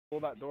Pull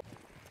that door.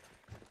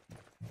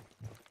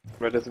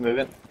 Ready to move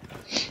in.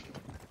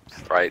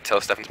 Right,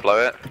 tell Stefan to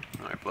blow it.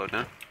 Alright, blow it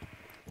now.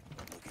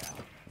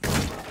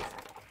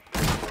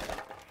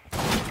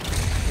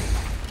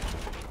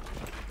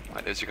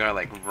 Right, there's a guy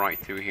like right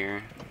through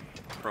here,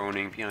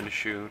 proning behind the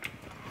chute.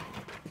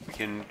 We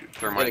can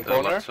thermite the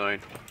left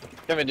side.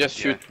 Can we just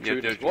shoot yeah,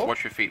 through this wall?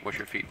 Watch your feet, watch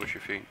your feet, watch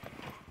your feet.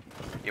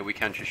 Yeah, we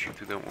can just shoot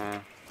through that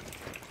wall.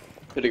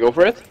 Did you go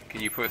for it? Can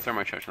you put a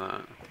thermite charge on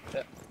that?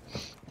 Yeah.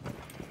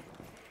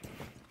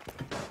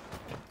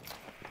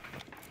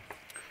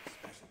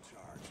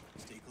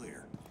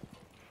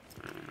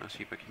 I'll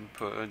see if I can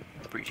put a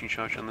breaching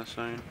charge on this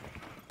side.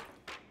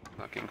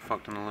 Without getting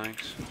fucked on the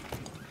legs.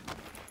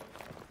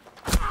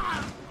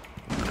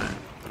 Alright,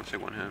 let's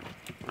take one hit.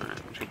 Alright,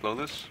 I'm just gonna blow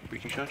this.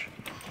 Breaching charge.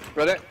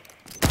 Ready?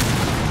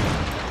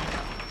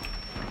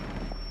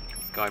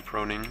 Guy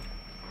proning.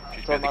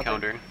 She's got the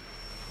counter.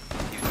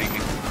 He's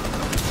peeking.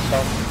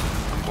 Stop.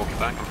 I'm walking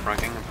back, I'm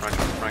fragging, I'm fragging,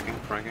 I'm fragging,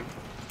 I'm fragging.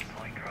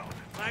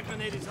 Flag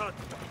grenade is hot.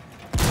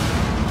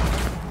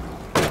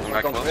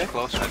 Back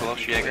close,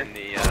 Jaeger. In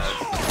the,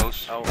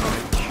 Close. oh,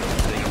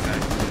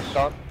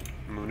 Start.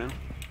 Mooning.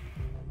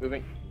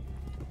 Moving.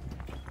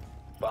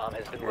 Bomb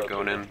has been We're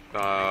going in.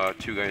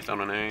 Two guys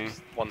down on A.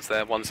 One's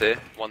there, one's here,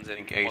 one's in, I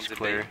think A's one's in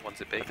clear. B,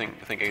 one's at B. I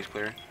think A's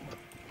clear.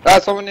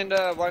 Someone in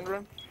the wine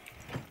room.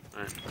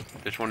 Alright.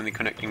 There's one in the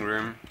connecting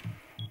room.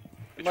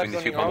 Between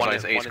the two One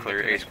bombs, in A's the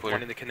clear, A's clear.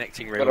 One in the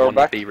connecting Got room, our one in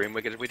the back. B room.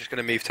 We're just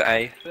gonna move to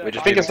A. We're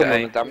just I think moving it's a to A.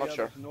 moment, I'm not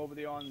sure. There's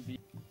nobody on B.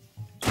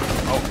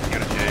 Oh, you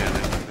got a J on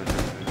it.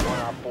 One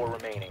op 4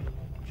 remaining.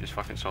 Just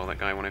fucking saw that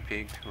guy when I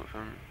peeked.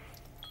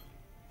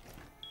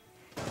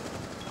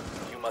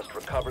 You must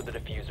recover the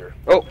diffuser.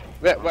 Oh,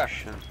 where?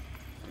 Shit.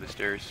 The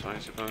stairs, I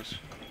suppose.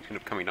 He's gonna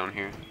be coming down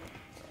here.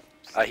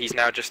 He's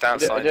now just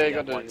outside Yeah, the you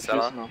got the wine diffuser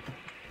cellar. now.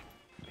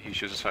 He's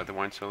just outside the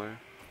wine cellar.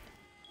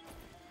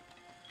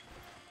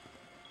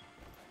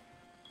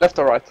 Left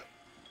or right?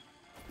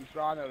 He's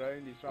running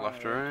around,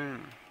 Left or right?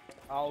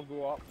 I'll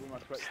go up with my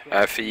switch.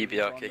 For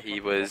Ibiaka,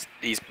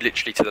 he's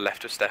literally to the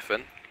left of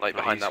Stefan, like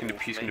behind that wall.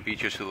 He's gonna be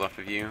just to the left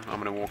of you. I'm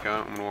gonna walk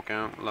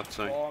out, left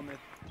side. Bomb is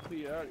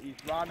clear, he's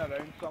running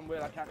around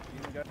somewhere, I can't see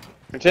him again.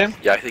 Your team?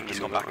 Yeah, I think he's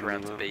I'm gone back gonna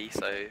around move to B,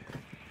 so...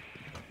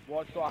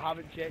 Watch, so I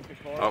haven't checked the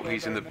corridor. Oh,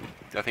 he's in the... down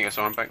I think I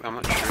saw him back there, I'm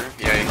not sure.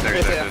 Yeah, he's there.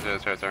 Yeah.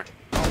 there.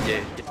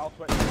 I'll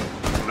switch.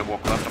 I'm gonna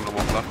walk left,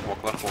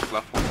 walk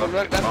left.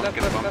 Get the bomb, get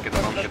the bomb, get the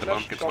bomb, get the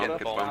bomb, get the bomb, get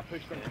the I bomb.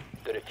 pushed him.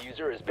 The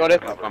diffuser has Got been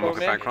it. recovered. I'm walking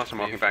back across, I'm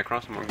walking back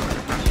across. I'm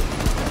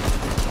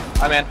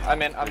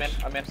in.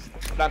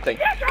 Planting.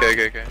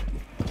 Go.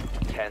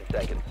 10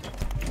 seconds.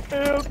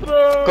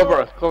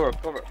 Cover.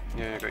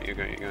 Yeah, I got you.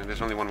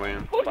 There's only one way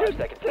in. 5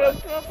 seconds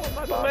left.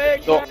 Bomb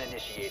diffusion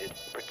initiated.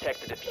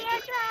 Protect the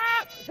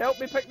diffuser. Help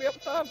me, pick me up,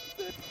 Sam.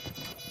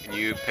 Can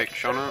you pick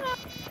Sean up?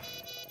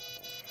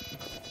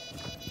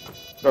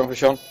 Going for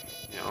Sean.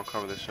 Yeah, I'll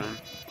cover this side.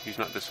 He's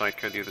not this side,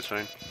 the other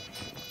side.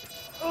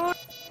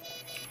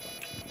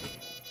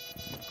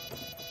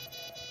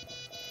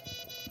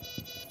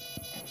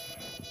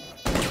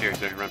 Here's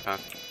the run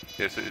path.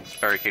 Yes, it's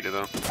barricaded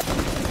though.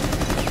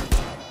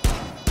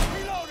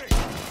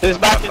 He's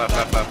back. Left.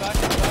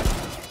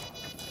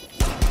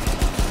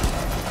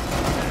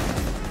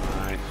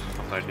 Nice.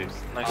 I'll dude.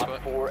 Nice Op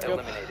work. 4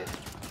 eliminated.